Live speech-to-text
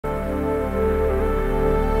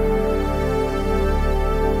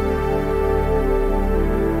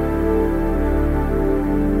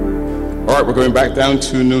part, we're going back down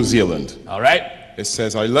to New Zealand. All right. It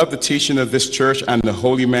says, I love the teaching of this church and the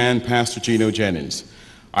holy man, Pastor Gino Jennings.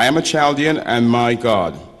 I am a Chaldean, and my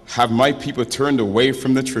God, have my people turned away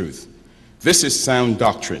from the truth? This is sound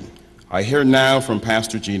doctrine. I hear now from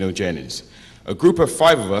Pastor Gino Jennings. A group of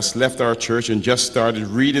 5 of us left our church and just started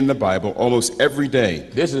reading the Bible almost every day.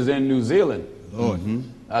 This is in New Zealand. Lord.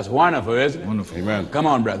 That's wonderful, isn't it? Wonderful. Amen. Come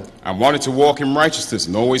on, brother. I wanted to walk in righteousness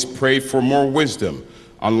and always prayed for more wisdom.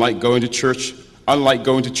 Unlike going to church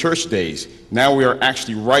days, now we are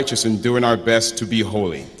actually righteous and doing our best to be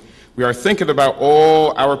holy. We are thinking about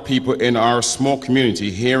all our people in our small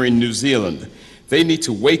community here in New Zealand. They need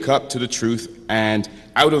to wake up to the truth, and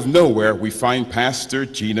out of nowhere we find Pastor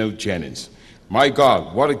Gino Jennings. My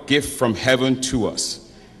God, what a gift from heaven to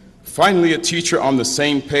us. Finally, a teacher on the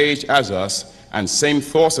same page as us and same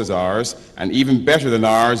thoughts as ours, and even better than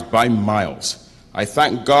ours by miles. I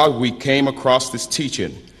thank God we came across this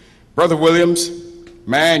teaching. Brother Williams,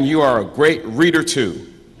 man, you are a great reader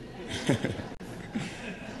too.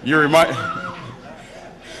 You remind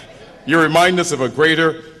us of a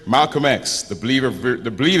greater Malcolm X, the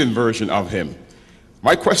believing version of him.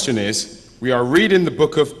 My question is, we are reading the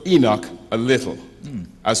book of Enoch a little,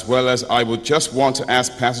 as well as I would just want to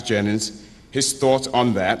ask Pastor Jennings his thoughts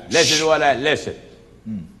on that. Listen.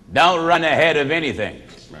 Don't run ahead of anything.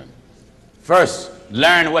 Right. First,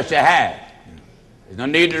 learn what you have. There's no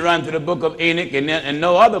need to run through the book of Enoch and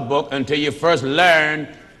no other book until you first learn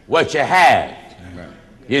what you have. Amen.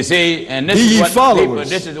 You see, and this is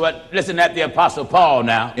what listen at the Apostle Paul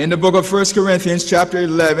now. In the book of 1 Corinthians chapter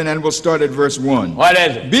 11, and we'll start at verse 1. What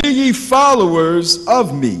is it? Be ye followers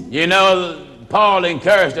of me. You know, Paul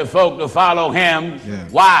encouraged the folk to follow him. Yeah.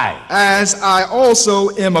 Why? As I also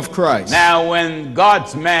am of Christ. Now, when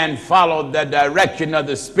God's man followed the direction of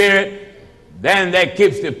the Spirit, then that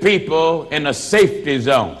keeps the people in a safety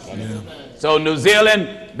zone. Yeah. So New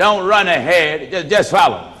Zealand, don't run ahead, just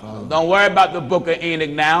follow. Don't worry about the book of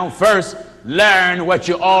Enoch now. First, learn what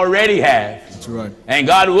you already have. That's right. And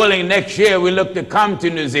God willing, next year we look to come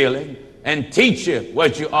to New Zealand and teach you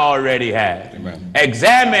what you already have. Amen.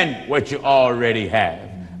 Examine what you already have.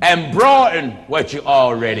 And broaden what you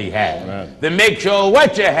already have. Amen. To make sure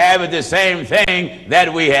what you have is the same thing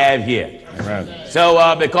that we have here. Amen.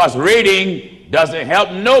 So because reading doesn't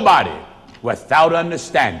help nobody without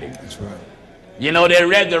understanding. That's right. You know, they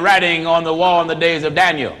read the writing on the wall in the days of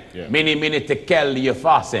Daniel. Yeah. Mene, mene, tekel,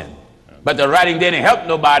 upharsin. But the writing didn't help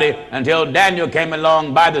nobody until Daniel came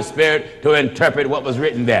along by the Spirit to interpret what was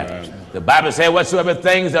written there. Right. The Bible says whatsoever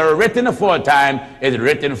things that are written aforetime is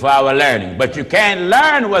written for our learning. But you can't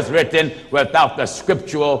learn what's written without the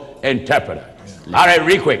scriptural interpreter. Yeah. All right,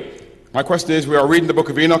 real quick. My question is, we are reading the book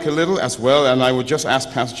of Enoch a little as well, and I would just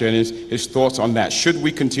ask Pastor Jennings his thoughts on that. Should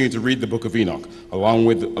we continue to read the book of Enoch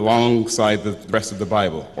alongside the rest of the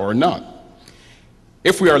Bible or not?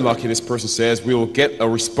 If we are lucky, this person says, we will get a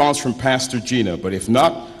response from Pastor Gino, but if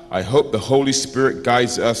not, I hope the Holy Spirit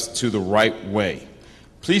guides us to the right way.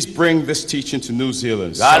 Please bring this teaching to New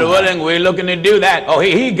Zealand. God willing, we're looking to do that. Oh,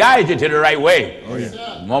 he guides you to the right way. Oh,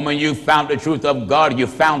 yeah. The moment you found the truth of God, you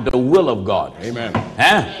found the will of God. Amen.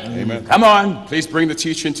 Huh? Amen. Come on. Please bring the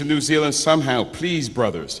teaching to New Zealand somehow. Please,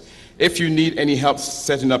 brothers. If you need any help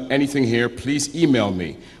setting up anything here, please email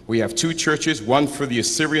me. We have 2 churches, one for the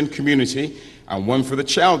Assyrian community and one for the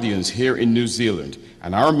Chaldeans here in New Zealand.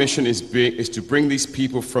 And our mission is to bring these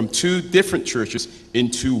people from 2 different churches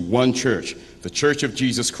into one church, the Church of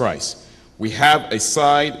Jesus Christ. We have a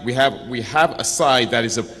side that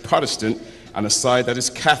is a Protestant and a side that is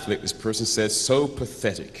Catholic. This person says, so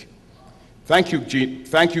pathetic. Thank you,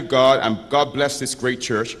 God, and God bless this great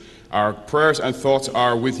church. Our prayers and thoughts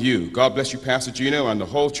are with you. God bless you, Pastor Gino, and the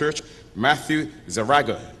whole church. Matthew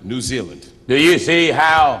Zaraga, New Zealand. Do you see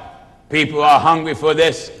how people are hungry for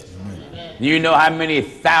this? Do you know how many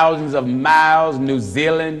thousands of miles New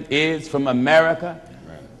Zealand is from America?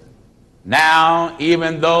 Right. Now,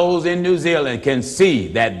 even those in New Zealand can see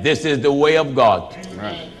that this is the way of God.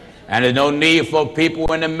 Right. And there's no need for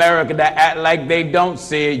people in America to act like they don't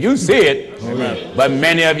see it. You see it. Amen. But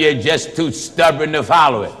many of you are just too stubborn to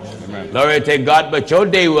follow it. Amen. Glory to God, but your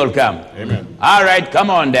day will come. Amen. All right, come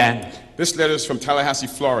on, Dan. This letter is from Tallahassee,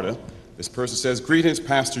 Florida. This person says, greetings,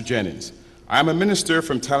 Pastor Jennings. I am a minister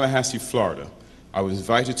from Tallahassee, Florida. I was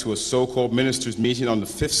invited to a so-called ministers' meeting on the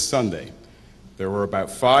 5th Sunday. There were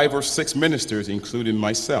about 5 or 6 ministers, including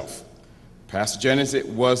myself. Pastor Jennings, it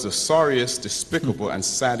was the sorriest, despicable, and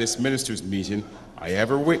saddest ministers' meeting I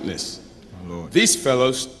ever witnessed. Lord. These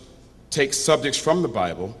fellows take subjects from the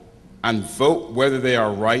Bible and vote whether they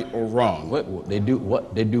are right or wrong. What? They do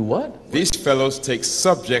what? They do what? These fellows take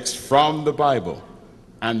subjects from the Bible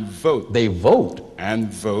and vote. They vote.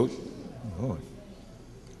 And vote. Lord.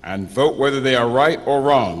 And vote whether they are right or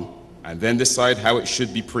wrong, and then decide how it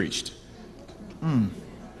should be preached.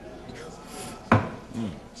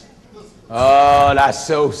 Oh, that's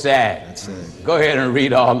so sad. That's sad. Go ahead and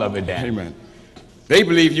read all of it, Dan. Amen. They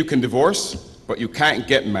believe you can divorce, but you can't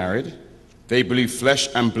get married. They believe flesh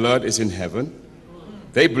and blood is in heaven.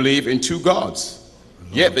 They believe in two gods,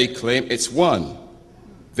 yet they claim it's one.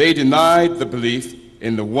 They denied the belief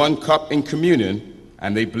in the one cup in communion,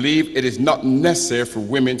 and they believe it is not necessary for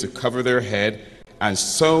women to cover their head, and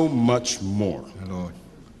so much more. Lord.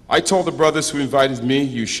 I told the brothers who invited me,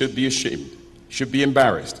 you should be ashamed, should be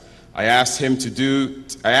embarrassed. I asked him,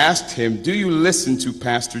 do you listen to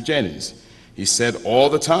Pastor Jennings? He said, all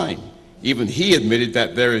the time. Even he admitted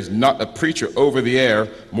that there is not a preacher over the air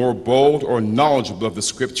more bold or knowledgeable of the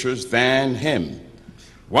scriptures than him.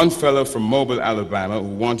 One fellow from Mobile, Alabama, who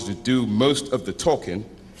wanted to do most of the talking,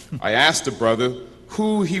 I asked the brother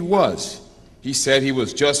who he was. He said he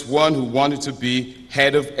was just one who wanted to be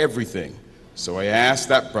head of everything. So I asked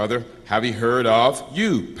that brother, have he heard of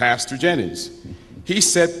you, Pastor Jennings? He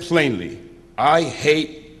said plainly, I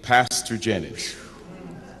hate Pastor Jennings.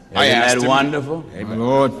 Isn't that wonderful? My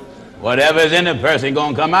Lord. Whatever's in a person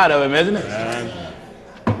going to come out of him, isn't it?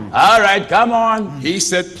 All right, come on. He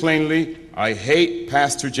said plainly, I hate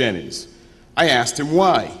Pastor Jennings. I asked him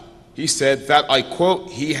why. He said that, I quote,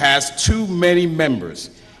 he has too many members.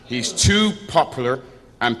 He's too popular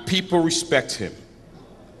and people respect him.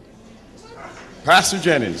 Pastor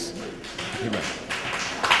Jennings. Amen.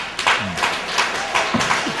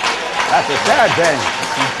 That's a sad thing.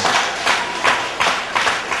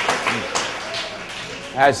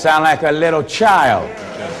 That sounds like a little child.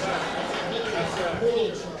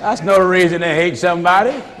 That's no reason to hate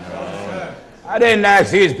somebody. I didn't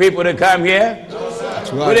ask these people to come here.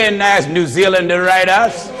 We didn't ask New Zealand to write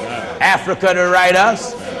us, Africa to write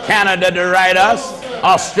us, Canada to write us,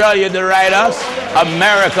 Australia to write us,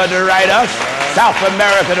 America to write us, South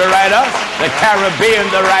America to write us, the Caribbean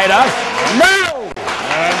to write us. No!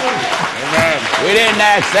 We didn't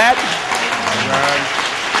ask that.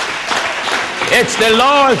 It's the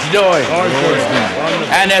Lord's doing.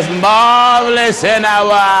 And it's marvelous in our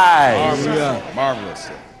eyes. Marvelous.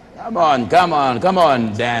 Come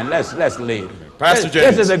on, Dan. Let's lead. Pastor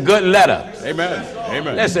Jennings. This is a good letter. Amen.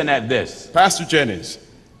 Amen. Listen at this. Pastor Jennings,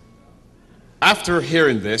 after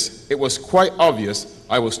hearing this, it was quite obvious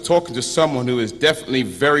I was talking to someone who is definitely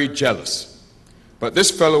very jealous. But this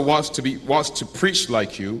fellow wants to preach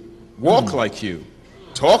like you, walk like you,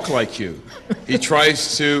 talk like you. He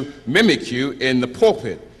tries to mimic you in the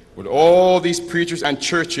pulpit. With all these preachers and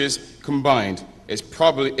churches combined, it's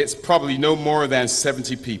probably no more than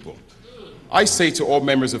 70 people. I say to all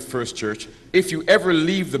members of First Church, if you ever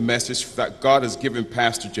leave the message that God has given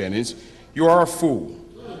Pastor Jennings, you are a fool.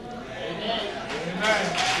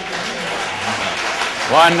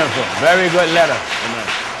 Wonderful. Very good letter.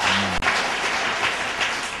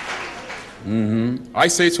 I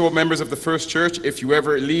say to all members of the First Church, if you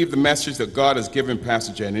ever leave the message that God has given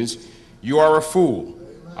Pastor Jennings, you are a fool.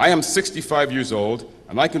 I am 65 years old,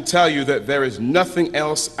 and I can tell you that there is nothing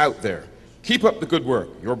else out there. Keep up the good work.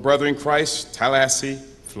 Your brother in Christ, Tallahassee,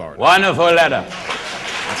 Florida. Wonderful letter.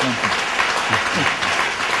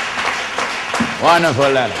 Wonderful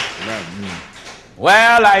letter.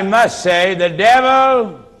 Well, I must say the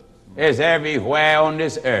devil is everywhere on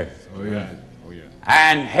this earth. Oh, yeah.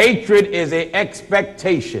 And hatred is an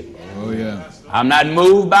expectation. Oh, yeah. I'm not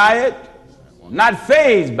moved by it, not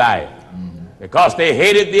fazed by it, because they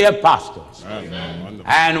hated the apostles.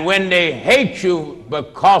 And when they hate you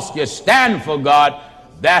because you stand for God,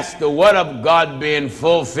 that's the word of God being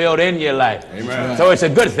fulfilled in your life. Amen. So it's a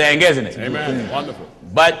good thing, isn't it? Amen. Wonderful.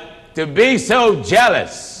 But to be so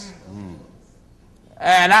jealous,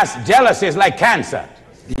 and that's jealousy is like cancer.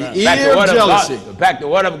 The ear of jealousy. In fact, the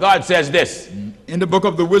word of God says this. In the book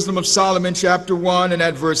of the Wisdom of Solomon, chapter 1 and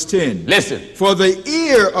at verse 10. Listen. For the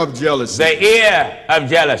ear of jealousy. The ear of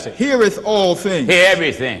jealousy. Heareth all things. Hear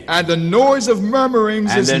everything. And the noise of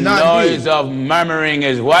murmurings is not hid. And the noise of murmuring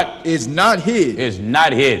is what? Is not hid. Is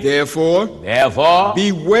not hid. Therefore,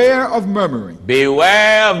 beware of murmuring.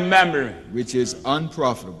 Beware of murmuring. Which is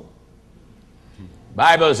unprofitable.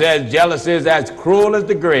 Bible says jealousy is as cruel as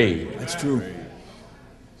the grave. That's true.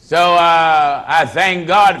 So I thank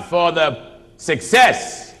God for the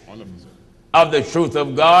success of the truth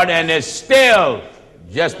of God, and it's still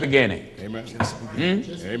just beginning. Amen.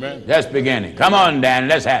 Amen. Just beginning. Come on, Dan,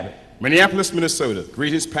 let's have it. Minneapolis, Minnesota.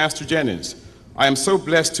 Greetings, Pastor Jennings. I am so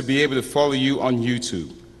blessed to be able to follow you on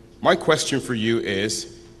YouTube. My question for you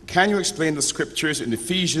is, can you explain the scriptures in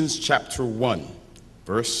Ephesians chapter 1?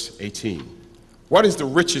 verse 18. What is the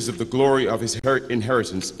riches of the glory of his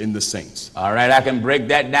inheritance in the saints? All right, I can break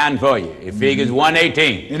that down for you. Ephesians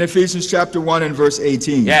 1:18. In Ephesians chapter 1 and verse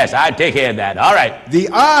 18. Yes, I take care of that. All right. The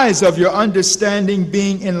eyes of your understanding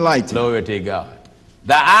being enlightened. Glory to God.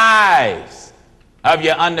 The eyes of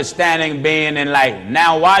your understanding being enlightened.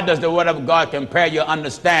 Now, why does the Word of God compare your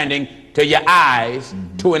understanding to your eyes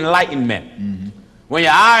to enlightenment? When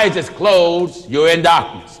your eyes is closed, you're in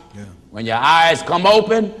darkness. Yeah. When your eyes come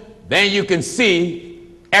open, then you can see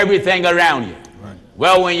everything around you. Right.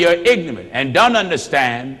 Well, when you're ignorant and don't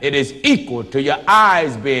understand, it is equal to your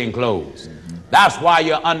eyes being closed. That's why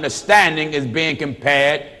your understanding is being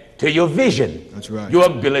compared to your vision. That's right. Your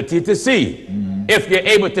ability to see. If you're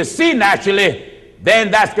able to see naturally,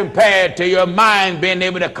 then that's compared to your mind being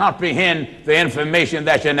able to comprehend the information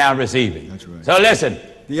that you're now receiving. That's right. So listen.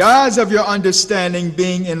 The eyes of your understanding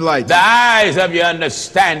being enlightened. The eyes of your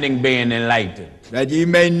understanding being enlightened. That ye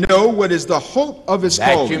may know what is the hope of his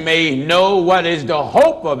calling. That you may know what is the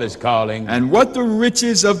hope of his calling. And what the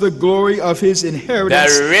riches of the glory of his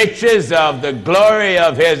inheritance. The riches of the glory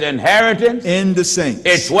of his inheritance. In the saints.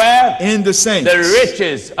 It's where? In the saints. The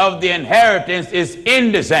riches of the inheritance is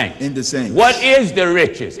in the saints. In the saints. What is the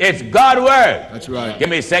riches? It's God's word. That's right. Give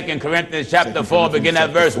me 2 Corinthians chapter 4, begin at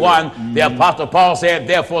verse 1. The Apostle Paul said,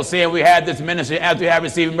 therefore, seeing we have this ministry, as we have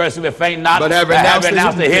received mercy, we faint not, but have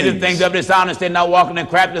renounced the hidden things of dishonesty, not walking in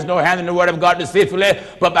craftiness, nor handling the word of God deceitfully,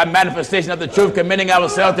 but by manifestation of the truth, committing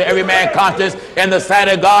ourselves to every man conscience in the sight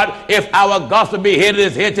of God. If our gospel be hid, it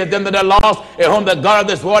is hid to them that are lost, in whom the God of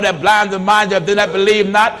this world hath blinded the minds of them that believe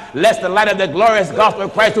not, lest the light of the glorious gospel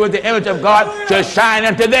of Christ, who is the image of God, should shine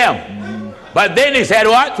unto them. But then he said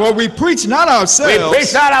what? For we preach not ourselves. We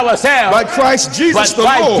preach not ourselves. But Christ Jesus the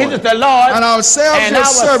Lord. Jesus the Lord. And ourselves your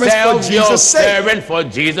servants for Jesus' sake. Servant for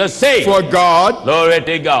Jesus' sake. For God. Glory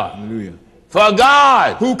to God. Hallelujah. For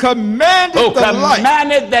God. Who commanded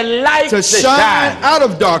the light to shine out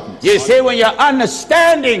of darkness. You see, when your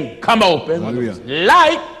understanding come open,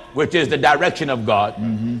 light, which is the direction of God,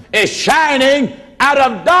 is shining out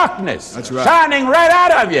of darkness. That's right. Shining right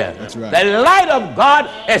out of you. That's right. The light of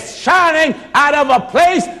God is shining out of a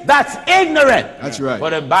place that's ignorant. That's right. For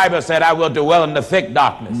the Bible said, I will dwell in the thick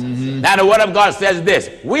darkness. Now the word of God says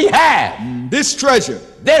this. We have this treasure.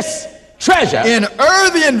 This treasure in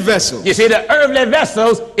earthen vessels. You see, the earthly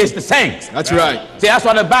vessels is the saints. That's right. See, that's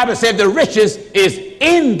why the Bible said the riches is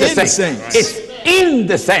in the saints. It's in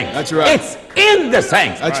the saints. That's right. It's in the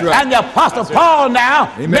saints. That's right. And the Apostle Paul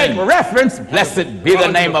now make reference, blessed be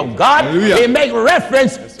the name of God. Hallelujah. He make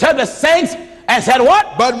reference to the saints and said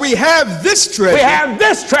what? But we have this treasure. We have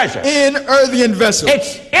this treasure in earthen vessels.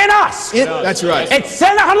 It's in us. That's right. It's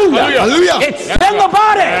in hallelujah. Hallelujah. It's in the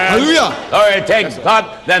body. Hallelujah. Glory to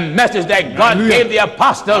God. The message that God gave the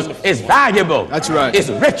apostles is valuable. That's right. It's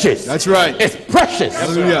riches. That's right. It's precious.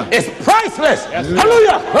 Hallelujah. It's priceless.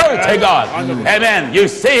 Hallelujah. Glory to God. Amen. You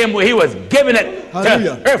see him where he was giving it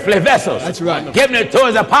to earthly vessels. That's right. Giving it to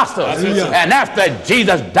his apostles. Hallelujah. And after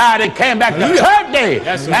Jesus died and came back the third day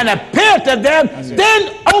and appeared to them,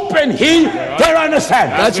 then opened he their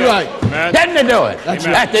understanding. That's right. Then they do it.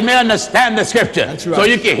 That they may understand the scripture. That's right. So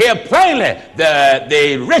you can hear plainly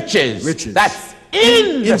the riches that's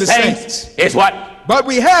in the saints is what? But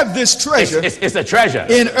we have this treasure. It's a treasure.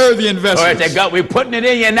 In earthen vessels. Glory to God. We're putting it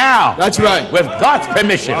in you now. That's right. With God's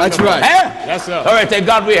permission. That's right. Yes, sir. Glory to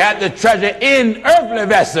God. We have the treasure in earthly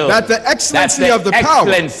vessels. That the excellency of the power.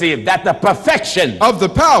 That the perfection of the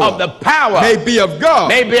power. Of the power. May be of God.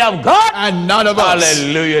 May be of God. And not of us.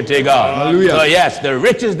 Hallelujah to God. Hallelujah. So yes, the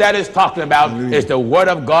riches that is talking about is the word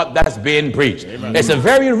of God that's being preached. Amen. It's a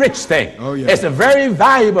very rich thing. Oh, yeah. It's a very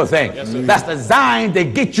valuable thing. That's designed to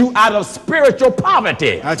get you out of spiritual poverty.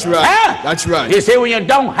 That's right. That's right. You see, when you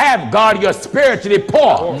don't have God, you're spiritually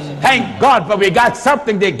poor. Thank God, but we got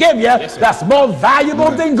something to give you that's more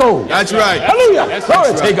valuable than gold. That's right. Hallelujah.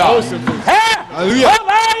 Glory to God. Hallelujah. More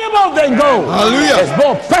valuable than gold. Hallelujah. It's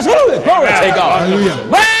more precious. Glory to God. Hallelujah.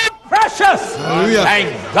 More precious. Hallelujah.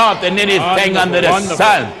 Thank God than anything under the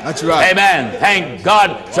sun. That's right. Amen. Thank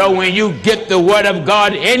God. So when you get the word of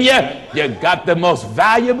God in you, you got the most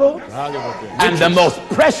valuable and the most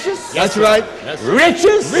precious. That's right.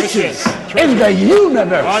 Riches in the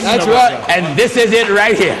universe. That's right. And this is it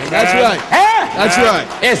right here. That's right. That's right.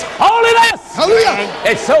 It's holiness. Hallelujah.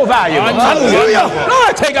 It's so valuable. Hallelujah.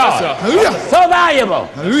 Lord, take God. Hallelujah. So valuable.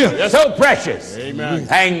 Hallelujah. So precious. Amen.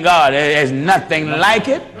 Thank God. There's nothing like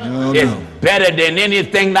it. It's better than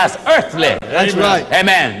anything that's earthly. That's right.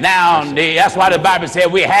 Amen. Now, that's why the Bible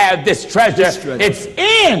said we have this treasure. It's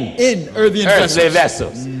in earthen earthly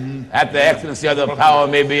vessels. That the excellency of the power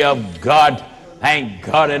may be of God Thank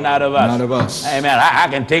God they're not of us. Not of us. Amen. I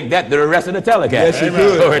can take that to the rest of the telecast. Yes, you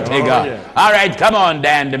could. Glory to God. Yeah. All right, come on,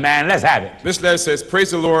 Dan the man. Let's have it. This letter says, praise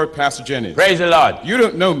the Lord, Pastor Jennings. Praise the Lord. You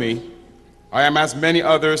don't know me. I am, as many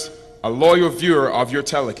others, a loyal viewer of your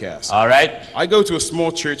telecast. All right. I go to a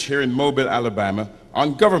small church here in Mobile, Alabama,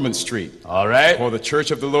 on Government Street. All right. For the Church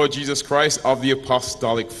of the Lord Jesus Christ of the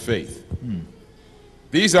Apostolic Faith.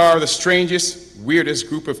 These are the strangest, weirdest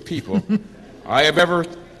group of people I have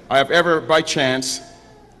ever by chance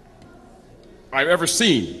I've ever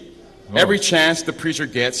seen. Every chance the preacher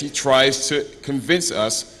gets, he tries to convince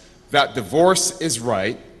us that divorce is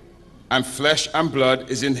right and flesh and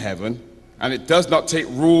blood is in heaven, and it does not take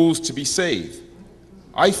rules to be saved.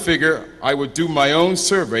 I figure I would do my own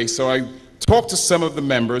survey, so I talked to some of the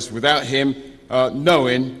members without him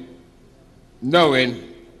knowing.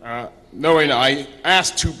 I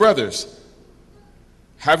asked two brothers,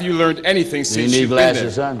 have you learned anything since you've been there? You need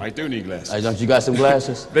glasses, son? I do need glasses. Don't you got some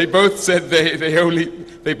glasses? They both said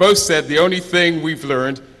the only thing we've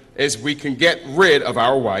learned is we can get rid of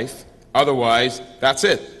our wife. Otherwise, that's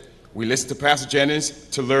it. We listen to Pastor Jennings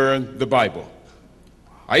to learn the Bible.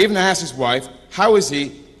 I even asked his wife, how is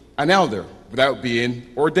he an elder without being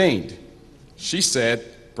ordained? She said,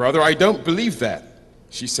 brother, I don't believe that.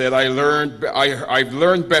 She said, I've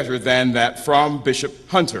learned better than that from Bishop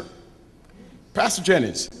Hunter. Pastor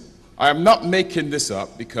Jennings, I am not making this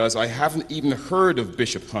up because I haven't even heard of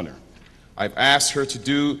Bishop Hunter. I've asked her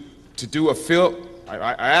do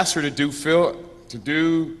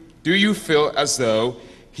you feel as though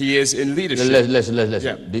he is in leadership? Listen.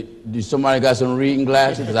 Yeah. Do somebody got some reading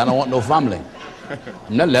glasses? Because I don't want no fumbling.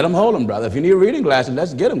 Let them hold them, brother. If you need reading glasses,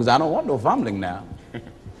 let's get them, because I don't want no fumbling now.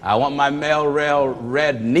 I want my mail rail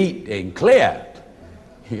read neat and clear,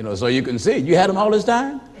 so you can see. You had them all this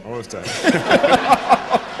time? All this time.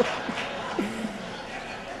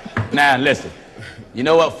 Now, listen. You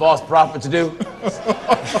know what false prophets do?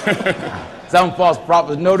 Some false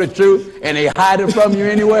prophets know the truth, and they hide it from you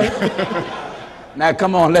anyway. Now,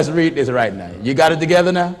 come on, let's read this right now. You got it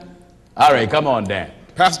together now? All right, come on, Dan.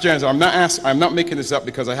 Pastor Jennings, I'm not making this up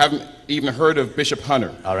because I haven't even heard of Bishop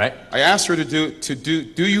Hunter. All right. I asked her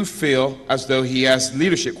do you feel as though he has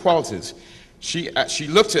leadership qualities? She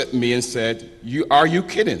looked at me and said, are you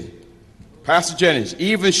kidding? Pastor Jennings,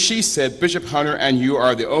 even she said Bishop Hunter and you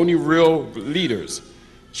are the only real leaders.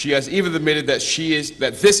 She has even admitted that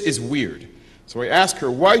this is weird. So I asked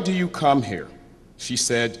her, why do you come here? She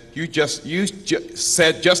said, you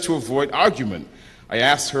said just to avoid argument. I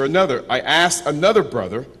asked another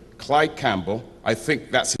brother, Clyde Campbell, I think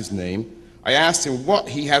that's his name. I asked him what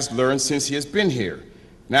he has learned since he has been here.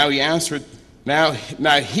 His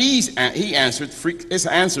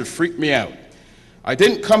answer freaked me out. I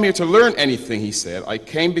didn't come here to learn anything, he said. I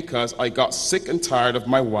came because I got sick and tired of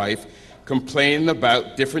my wife complaining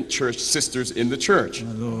about different church sisters in the church.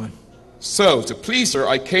 My Lord. So, to please her,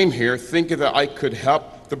 I came here thinking that I could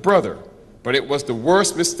help the brother, but it was the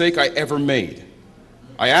worst mistake I ever made.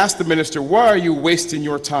 I asked the minister, why are you wasting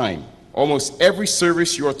your time? Almost every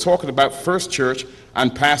service you are talking about First Church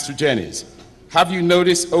and Pastor Jennings. Have you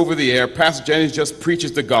noticed over the air, Pastor Jennings just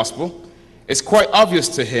preaches the gospel? It's quite obvious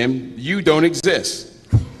to him you don't exist.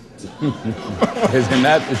 Isn't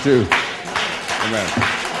that the truth? Amen.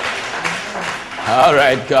 All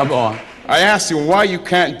right, come on. I asked him why you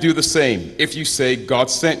can't do the same if you say God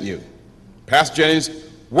sent you. Pastor Jennings,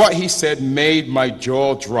 what he said made my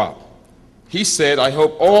jaw drop. He said, I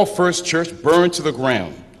hope all First Church burned to the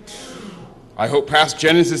ground. I hope Pastor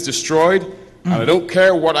Jennings is destroyed, and I don't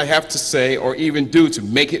care what I have to say or even do to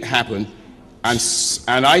make it happen. And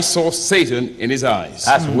I saw Satan in his eyes.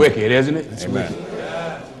 That's wicked, isn't it? Amen.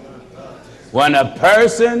 When a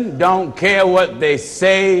person don't care what they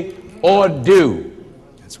say or do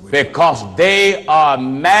because they are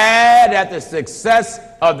mad at the success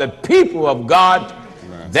of the people of God,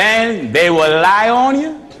 then they will lie on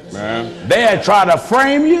you. They'll try to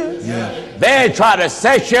frame you. They'll try to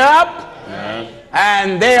set you up.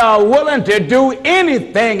 And they are willing to do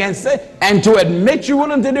anything and to admit you're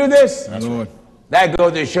willing to do this. Lord. That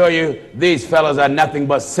goes to show you these fellas are nothing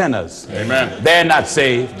but sinners. Amen. They're not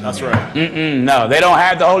saved. That's right. No, they don't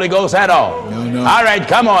have the Holy Ghost at all. No. All right,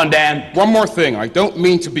 come on, Dan. One more thing. I don't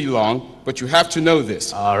mean to be long, but you have to know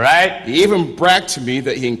this. All right. He even bragged to me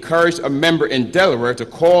that he encouraged a member in Delaware to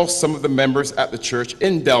call some of the members at the church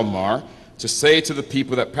in Delmar to say to the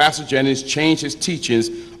people that Pastor Jennings changed his teachings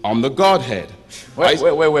on the Godhead. Wait.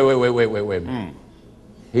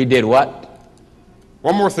 He did what?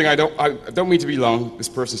 One more thing, I don't mean to be long, this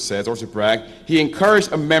person says, or to brag. He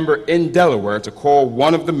encouraged a member in Delaware to call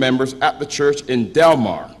one of the members at the church in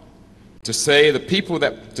Delmar. to say to the people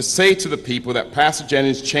that Pastor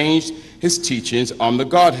Jennings changed his teachings on the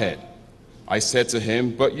Godhead. I said to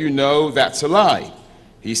him, but you know that's a lie.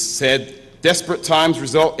 He said, desperate times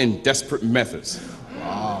result in desperate methods.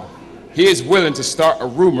 Wow. He is willing to start a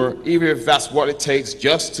rumor, even if that's what it takes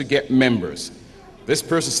just to get members. This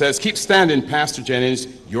person says, keep standing, Pastor Jennings,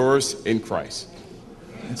 yours in Christ.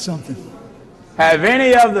 That's something. Have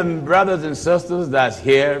any of the brothers and sisters that's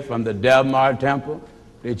here from the Delmar Temple,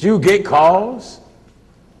 did you get calls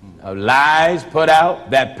of lies put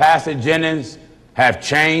out that Pastor Jennings have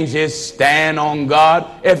changed his stand on God?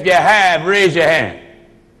 If you have, raise your hand.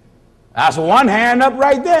 That's one hand up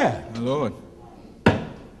right there. My Lord.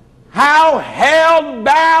 How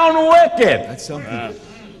hell-bound wicked. That's something.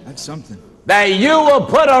 That's something. That you will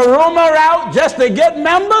put a rumor out just to get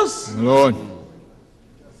members? My Lord.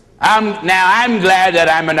 I'm glad that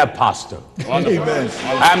I'm an apostle. Amen.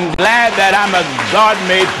 I'm glad that I'm a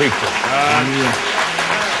God-made preacher.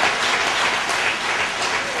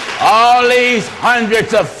 All these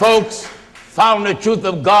hundreds of folks found the truth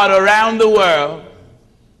of God around the world.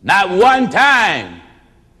 Not one time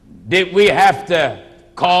did we have to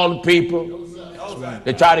call people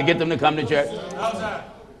to try to get them to come to church.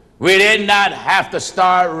 We did not have to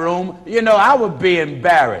start room. You know, I would be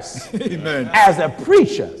embarrassed as a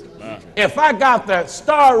preacher if I got to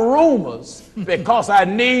start rumors because I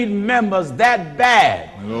need members that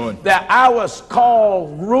bad that I was call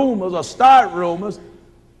rumors or start rumors,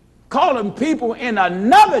 calling people in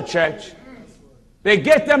another church to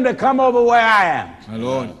get them to come over where I am. My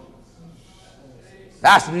Lord.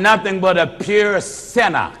 That's nothing but a pure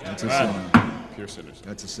sinner. That's a sinner. Pure sinners.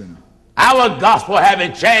 That's a sinner. Our gospel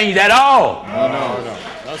haven't changed at all. No.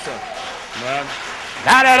 That's it. Man.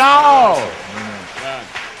 Not at all. Man.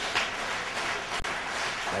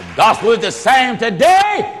 The gospel is the same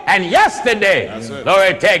today and yesterday. That's it.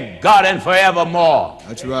 Glory to God and forevermore.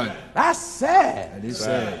 That's right. That's sad. That is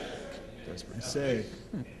sad. That's sad.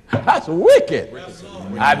 That's wicked.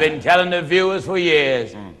 I've been telling the viewers for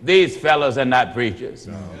years, these fellows are not preachers.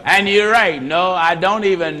 No. And you're right. No, I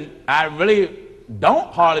really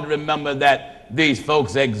don't hardly remember that these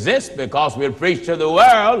folks exist because we preach to the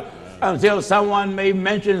world until someone may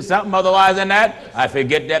mention something otherwise than that. I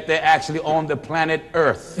forget that they're actually on the planet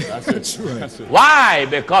Earth. That's right. Why?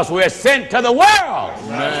 Because we're sent to the world.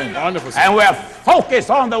 Amen. Wonderful. And we're focused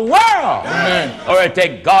on the world. Amen. Or it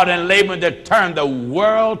take God and labor to turn the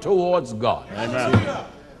world towards God. Amen.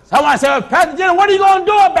 Someone said, well, Pastor Gino, what are you going to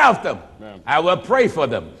do about them? Amen. I will pray for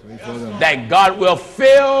them. That God will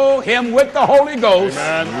fill him with the Holy Ghost,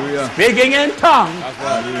 speaking in tongues,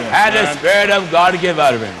 and the Spirit of God to give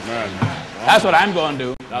out of him. Amen. That's what I'm going to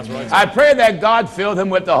do. That's right. I pray that God filled him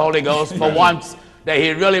with the Holy Ghost for once, that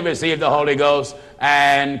he really received the Holy Ghost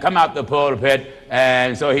and come out the pulpit,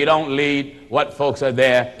 and so he don't lead what folks are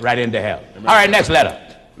there right into hell. Amen. All right, next letter.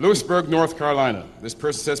 Lewisburg, North Carolina. This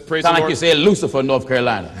person says, praise the Sound Lord. like you said Lucifer, North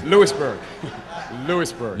Carolina. Lewisburg,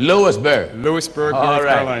 North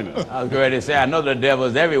Carolina. I was ready to say, I know the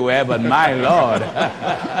devil's everywhere, but my Lord.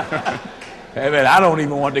 Amen. I don't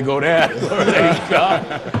even want to go there.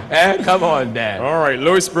 Come on, Dad. All right,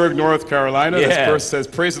 Lewisburg, North Carolina. Yeah. This person says,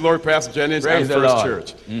 praise the Lord, Pastor Jennings, praise and First Lord.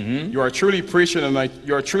 Church. You are truly preaching, and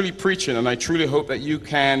I truly hope that you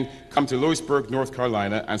can come to Lewisburg, North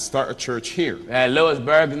Carolina, and start a church here.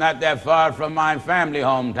 Lewisburg is not that far from my family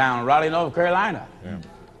hometown, Raleigh, North Carolina. Yeah.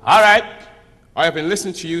 All right. I have been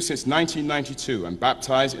listening to you since 1992 and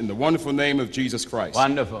baptized in the wonderful name of Jesus Christ.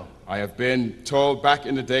 Wonderful. I have been told back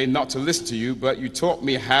in the day not to listen to you, but you taught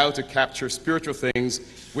me how to capture spiritual things,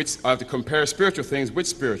 to compare spiritual things with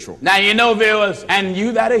spiritual. Now, you know, viewers, and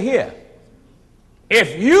you that are here,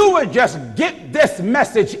 if you would just get this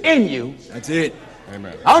message in you. That's it.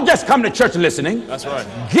 Amen. Don't just come to church listening. That's right.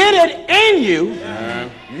 Get it in you. Amen.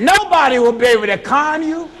 Nobody will be able to con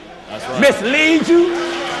you, that's right, mislead you,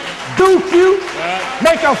 dupe you,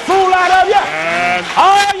 make a fool out of you.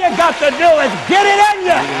 All you got to do is get it in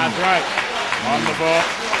you. That's right. Wonderful.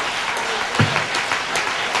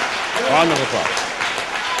 Wonderful.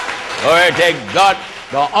 Glory to God.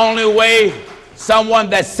 The only way someone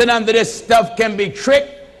that's sitting under this stuff can be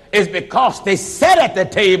tricked is because they sat at the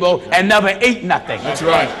table and never ate nothing. That's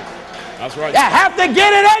right. That's right. You have to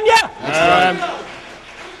get it in you. That's right.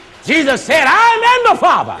 Jesus said, I'm in the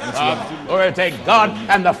Father. Glory to God,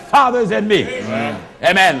 and the Father's in me. Amen.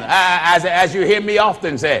 Amen. As you hear me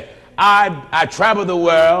often say, I travel the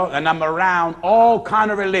world and I'm around all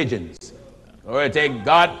kind of religions. Glory to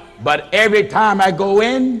God. But every time I go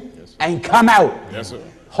in and come out,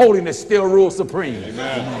 holiness still rules supreme.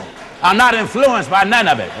 Amen. I'm not influenced by none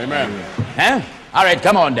of it. Amen. Huh? All right,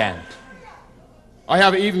 come on, Dan. I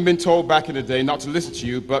have even been told back in the day not to listen to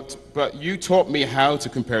you, but you taught me how to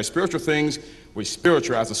compare spiritual things with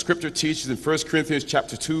spiritual, as the scripture teaches in 1 Corinthians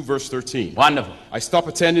chapter 2, verse 13. Wonderful. I stopped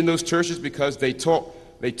attending those churches because they taught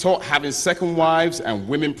having second wives and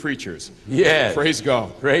women preachers. Yes. Praise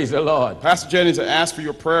God. Praise the Lord. Pastor Jennings, I ask for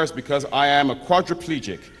your prayers because I am a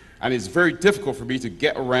quadriplegic, and it's very difficult for me to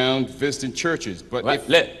get around visiting churches. But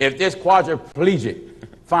if this quadriplegic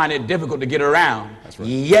find it difficult to get around, right,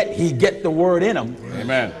 yet he get the word in him.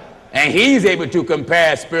 Amen. And he's able to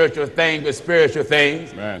compare spiritual things with spiritual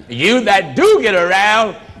things. Amen. You that do get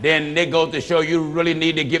around, then they go to show you really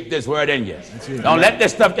need to get this word in you. Don't let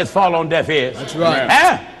this stuff just fall on deaf ears. That's right.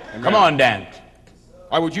 Huh? Come on, Dan.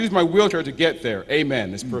 I would use my wheelchair to get there.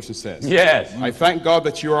 Amen, this person says. Yes. I thank God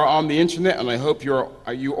that you are on the internet, and I hope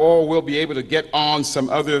you all will be able to get on some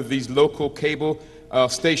other of these local cable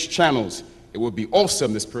station channels. It would be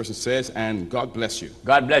awesome, this person says, and God bless you.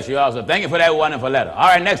 God bless you also. Thank you for that wonderful letter. All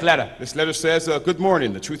right, next letter. This letter says, good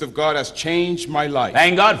morning. The truth of God has changed my life.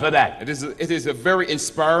 Thank God for that. It is a very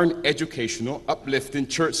inspiring, educational, uplifting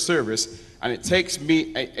church service, and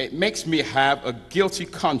it makes me have a guilty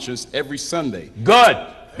conscience every Sunday. Good.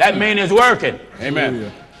 That means it's working.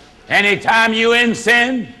 Amen. Anytime you in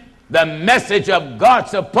sin, the message of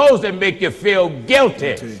God's supposed to make you feel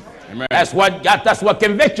guilty. Amen. That's what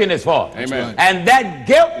conviction is for. Amen. And that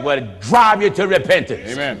guilt will drive you to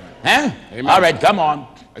repentance. Amen. Huh? Amen. All right, come on.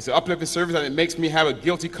 It's an uplifting service, and it makes me have a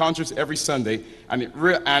guilty conscience every Sunday, and it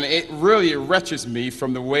really wretches me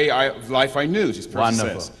from the way of life I knew, this person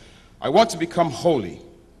says. I want to become holy,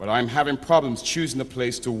 but I'm having problems choosing a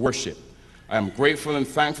place to worship. I am grateful and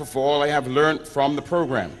thankful for all I have learned from the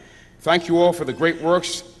program. Thank you all for the great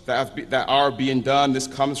works that are being done. This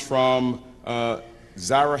comes from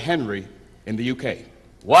Zara Henry in the UK.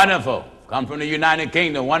 Wonderful. Come from the United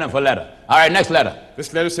Kingdom. Wonderful letter. All right, next letter.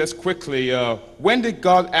 This letter says quickly, when did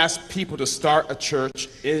God ask people to start a church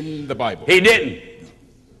in the Bible? He didn't.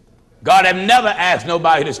 God had never asked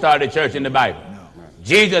nobody to start a church in the Bible. No.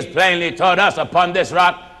 Jesus plainly taught us, upon this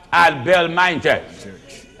rock I'll build my church.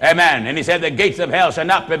 Amen. And he said the gates of hell shall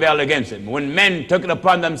not prevail against it. When men took it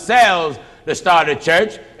upon themselves to start a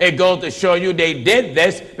church, it goes to show you they did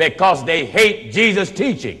this because they hate Jesus'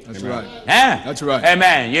 teaching. That's right. Huh? That's right.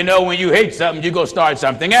 Amen. You know, when you hate something, you go start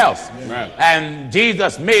something else. Amen. And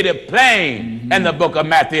Jesus made it plain in the book of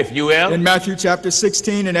Matthew, if you will. In Matthew chapter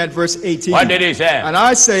 16 and at verse 18. What did he say? And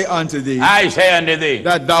I say unto thee,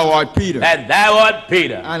 that thou art Peter. That thou art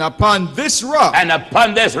Peter. And upon this rock. And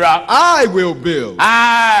upon this rock. I will build.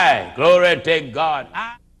 Glory to God.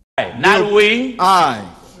 Not we.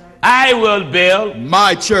 I will build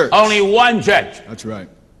my church. Only one church. That's right.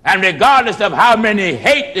 And regardless of how many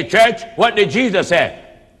hate the church, what did Jesus say?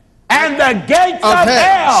 And the gates of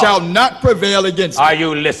hell shall not prevail against it. Are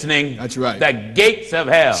you listening? That's right. The gates of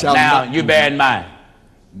hell. Now, you bear in mind,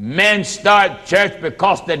 men start church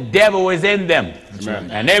because the devil is in them. That's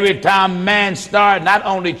right. And every time man start, not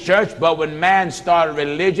only church, but when man start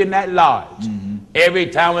religion at large, every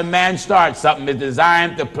time when man starts something, is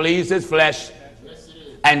designed to please his flesh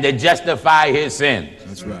and to justify his sins.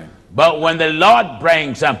 That's right. But when the Lord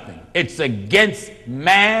brings something, it's against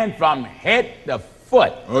man from head to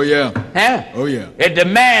foot. Oh yeah. Huh? Oh yeah. It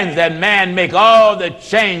demands that man make all the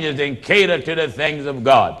changes and cater to the things of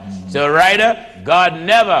God. So writer, God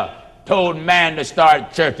never told man to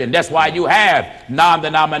start church, and that's why you have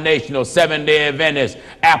non-denominational, Seventh-day Adventist,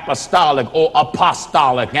 apostolic or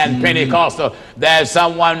apostolic, and Pentecostal. There's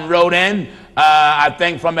someone wrote in, I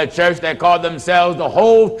think from a church that called themselves the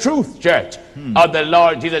Whole Truth Church of the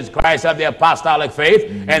Lord Jesus Christ of the apostolic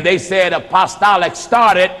faith, and they said apostolic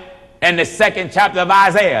started in the 2nd chapter of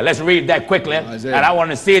Isaiah. Let's read that quickly. Isaiah. And I want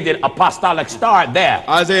to see the apostolic start there.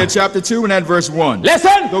 Isaiah chapter 2 and at verse 1.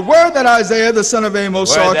 Listen. The word that Isaiah the son of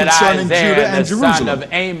Amos saw concerning Judah and Jerusalem. The son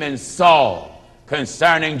of Amos saw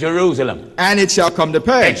concerning Jerusalem. And it shall come to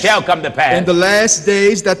pass. It shall come to pass. In the last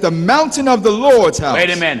days that the mountain of the Lord's house. Wait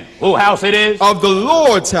a minute. Whose house it is? Of the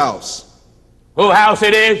Lord's house. Whose house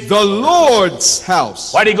it is? The Lord's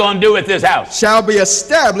house. What are you going to do with this house? Shall be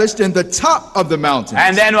established in the top of the mountains.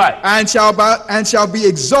 And then what? And shall be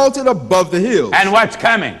exalted above the hills. And what's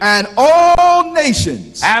coming? And all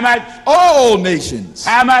nations. How much? All nations.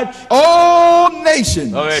 How much? All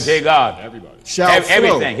nations. Glory to God. Everybody.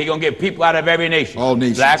 Everything. He's going to get people out of every nation. All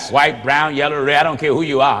nations. Black, white, brown, yellow, red. I don't care who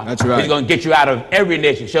you are. That's right. He's going to get you out of every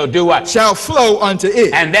nation. Shall do what? Shall flow unto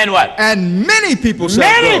it. And then what? And many people shall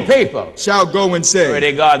Many people shall go and say. Glory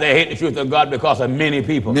to God. They hate the truth of God because of many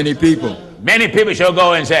people. Many people. Many people shall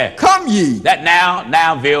go and say, come ye. That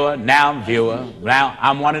now viewer. Now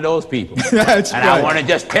I'm one of those people. That's and right. I want to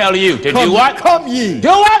just tell you to do what? Come ye. Do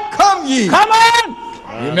what? Come ye. Come on.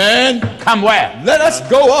 Amen. Come where? Let us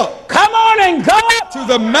go up. Come on and go up to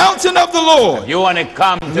the mountain of the Lord. If you want to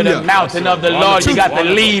come to the mountain of the Lord, you got to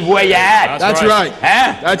leave where you're at. That's right.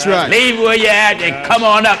 Huh? That's right. Leave where you're at and come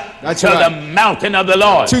on up to the mountain of the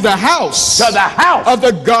Lord. To the house. To the house of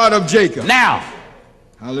the God of Jacob. Now,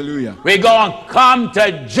 hallelujah. We're going to come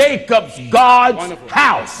to Jacob's God's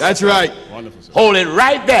house. That's right. Hold it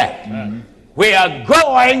right there. We are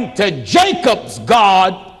going to Jacob's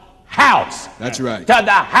God house. That's right. To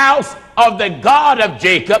the house of the God of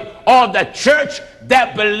Jacob, or the church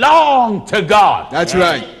that belonged to God. That's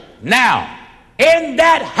right. Now, in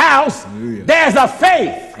that house, there's a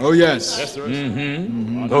faith. Oh, yes. Yes, there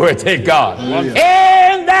is. Glory to God. Hallelujah.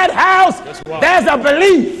 In that house, there's a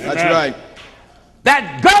belief. That's right.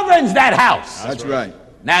 That governs that house. That's right.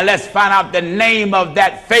 Now let's find out the name of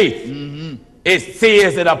that faith. Is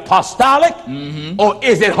it apostolic or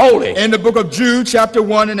is it holy? In the book of Jude, chapter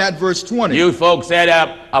 1 and at verse 20. You folks said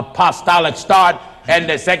apostolic start in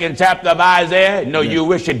the 2nd chapter of Isaiah. No, you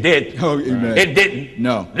wish it did. Oh, amen. It didn't.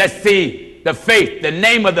 No. Let's see the faith, the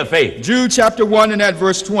name of the faith. Jude chapter 1 and at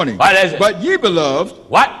verse 20. What is it? But ye beloved.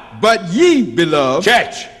 What? But ye beloved.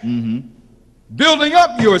 Church. Building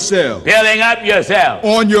up yourselves. Building up yourselves.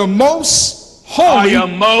 On your most holy. On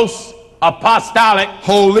your most apostolic.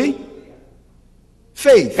 Holy.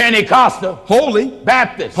 Faith. Pentecostal. Holy.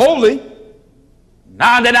 Baptist. Holy.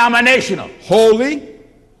 Non-denominational. Holy.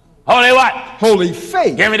 Holy what? Holy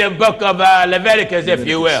faith. Give me the book of Leviticus, if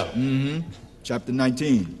you will. Chapter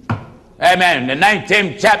 19. Amen. The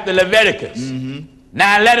 19th chapter Leviticus.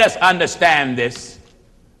 Now let us understand this.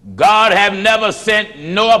 God have never sent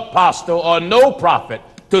no apostle or no prophet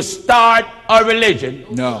to start a religion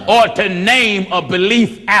or to name a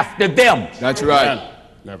belief after them. That's right.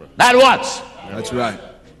 Never. Not once. That's right.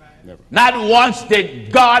 Never. Not once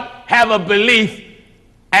did God have a belief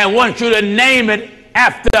and want you to name it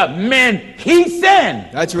after men he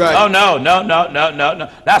sent. That's right. Oh, no.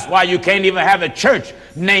 That's why you can't even have a church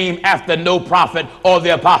named after no prophet or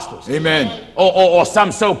the apostles. Amen. Or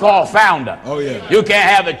some so-called founder. Oh, yeah. You can't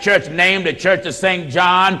have a church named the Church of St.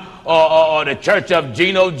 John or the Church of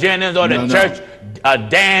Gino Jennings or the Church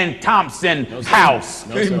Dan Thompson house.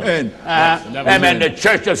 No, amen. Amen. The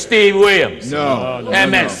Church of Steve Williams.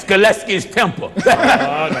 Amen. Skeleski's temple.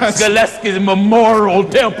 Skeleski's memorial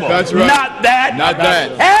temple. That's right. Not that. Not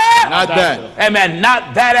that. Not that. Amen.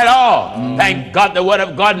 Not that at all. Thank God the word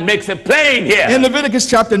of God makes it plain here. In Leviticus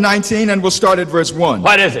chapter 19, and we'll start at verse 1.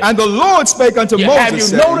 What is it? And the Lord spake unto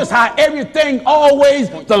Moses. Have you noticed how everything always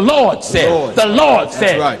the Lord said? The Lord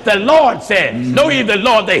said. Right. The Lord said. Know ye the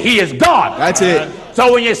Lord that he is God. That's it.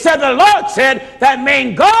 So when you said the Lord said, that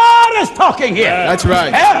means God is talking here. That's right.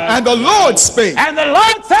 Yeah. And the Lord spake. And the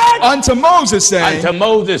Lord said unto Moses, saying. Unto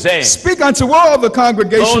Moses saying. Speak unto all the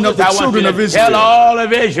congregation of the children of Israel. Tell all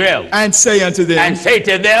of Israel. And say unto them. And say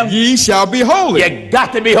to them. Ye shall be holy. You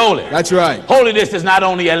got to be holy. That's right. Holiness is not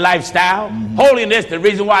only a lifestyle. Holiness, the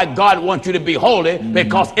reason why God wants you to be holy,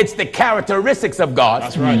 because it's the characteristics of God.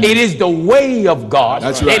 That's right. It is the way of God.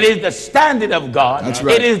 That's right. It is the standard of God. That's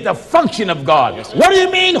right. It is the function of God. Yes, what do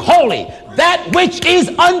you mean holy? That which is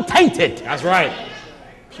untainted. That's right.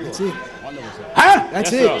 That's it. Huh?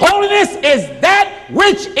 That's Yes, it. Holiness is that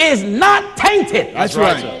which is not tainted. That's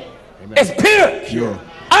right. It's pure. Pure.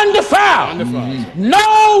 Undefiled.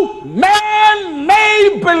 No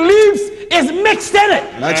man-made beliefs is mixed in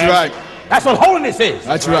it. That's right. That's what holiness is.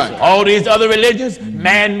 That's right. All these other religions,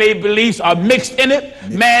 man-made beliefs are mixed in it.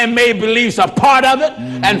 Man-made beliefs are part of it.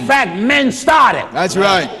 In fact, men started. That's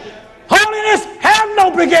right. Holiness have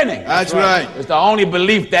no beginning. That's right. It's the only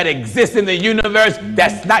belief that exists in the universe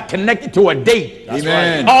that's not connected to a date.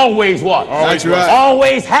 Amen. Always was. That's right.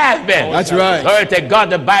 Always has been. That's right. Glory to God.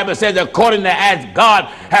 The Bible says, according to as God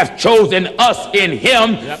has chosen us in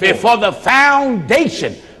him before the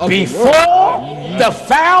foundation. Before the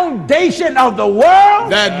foundation of the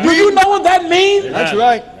world. Do you know what that means? That's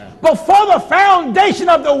right. Before the foundation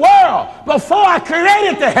of the world, before I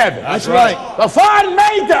created the heaven, That's right. before I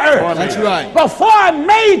made the earth, That's right. before I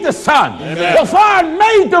made the sun, Amen. before I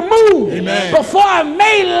made the moon, Amen. before I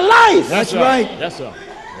made life, That's right. Yes, sir.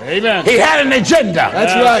 Amen. he had an agenda.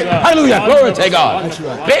 That's right. Hallelujah. Glory to God. That's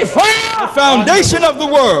right. Before Foundation of the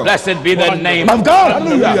world. blessed be the name of God.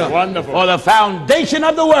 Hallelujah. Wonderful. For the foundation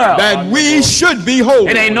of the world. That we should be holy.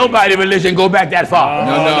 It ain't nobody religion go back that far.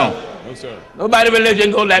 No. No, sir. Nobody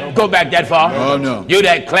religion go back that far. Oh, no. You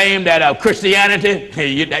that claim that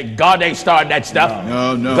Christianity, that God ain't started that stuff.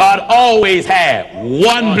 No. God always had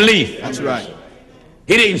one belief. That's right.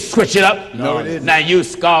 He didn't switch it up. No, it didn't. Now you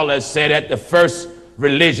scholars say that the first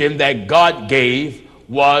religion that God gave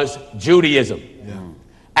was Judaism. Yeah.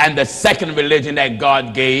 And the second religion that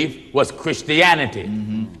God gave was Christianity.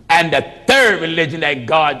 And the third religion that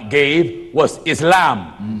God gave was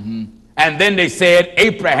Islam. And then they said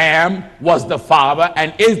Abraham was the father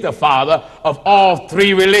and is the father of all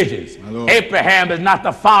three religions. Abraham is not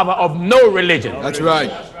the father of no religion. That's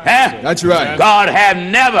right. Huh? That's right. God had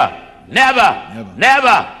never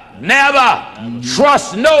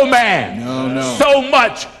trust no man so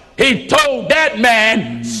much he told that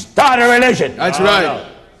man start a religion. That's right.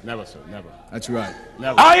 Never, sir, never. That's right.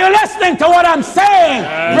 Never. Are you listening to what I'm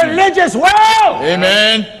saying? Religious world.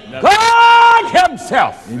 Amen. God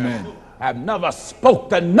himself have never spoke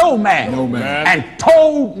to no man, and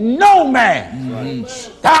told no man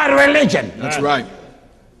start a religion. That's right.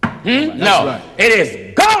 No, right. It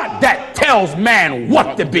is God that tells man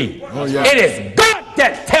what to be. It is God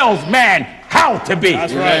that tells man how to be.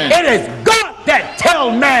 That's right. It is God that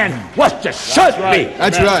tells man what you should be.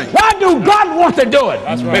 That's right. Why do God want to do it?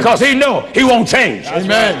 That's right. Because he knows he won't change.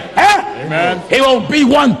 Amen. Huh? Amen. He won't be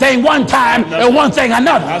one thing one time and one thing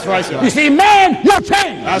another. That's right, sir. You see, man, you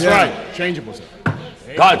change. That's right. Changeable, sir.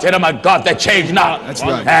 God said, I'm a God that change not. That's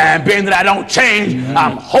right. And being that I don't change,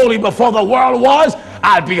 I'm holy before the world was.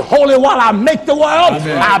 I'll be holy while I make the world.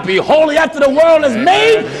 I'll be holy after the world is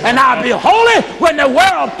made. And I'll be holy when the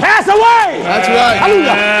world pass away. That's right.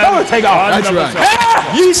 Hallelujah. Don't take off. That's right.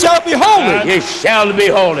 Yeah. Ye shall be holy. Ye shall be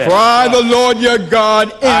holy. For I, the Lord your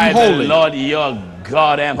God, am I, the holy. Lord your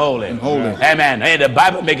God, am holy. Holy. Amen. Hey, the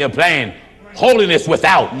Bible make it plain. Holiness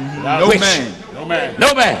without. No which man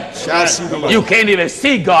No man shall see the Lord. You can't even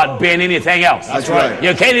see God being anything else. That's right.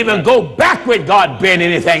 You can't even go back with God being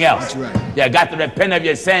anything else. That's right. You got to repent of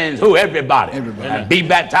your sins. Who? Everybody. And be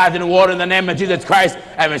baptized in the water in the name of Jesus Christ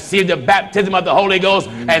and receive the baptism of the Holy Ghost.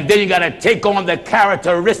 And then you got to take on the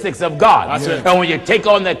characteristics of God. That's it. And when you take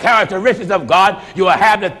on the characteristics of God, you will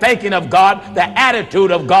have the thinking of God, the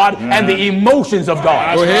attitude of God, and the emotions of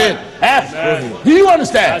God. Go ahead. Huh? Do you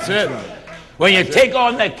understand? That's it. When you take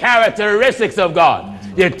on the characteristics of God,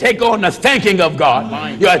 you take on the thinking of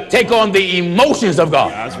God, you take on the emotions of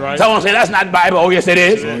God. That's right. Someone say, that's not Bible. Oh, yes, it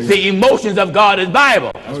is. The emotions of God is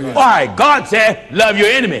Bible. Why? God said, love your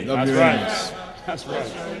enemy. Love your enemies. That's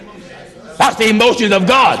right. That's the emotions of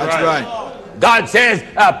God. That's right. God says,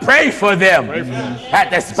 pray for them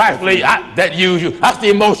that despitefully that use you. That's the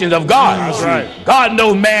emotions of God. That's right. God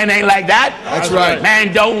knows man ain't like that. That's right.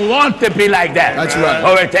 Man don't want to be like that. That's right.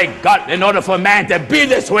 Or it take God, in order for man to be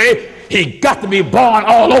this way, he got to be born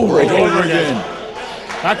all over again. Over again.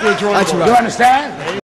 Back to the drawing That's board. right. You understand?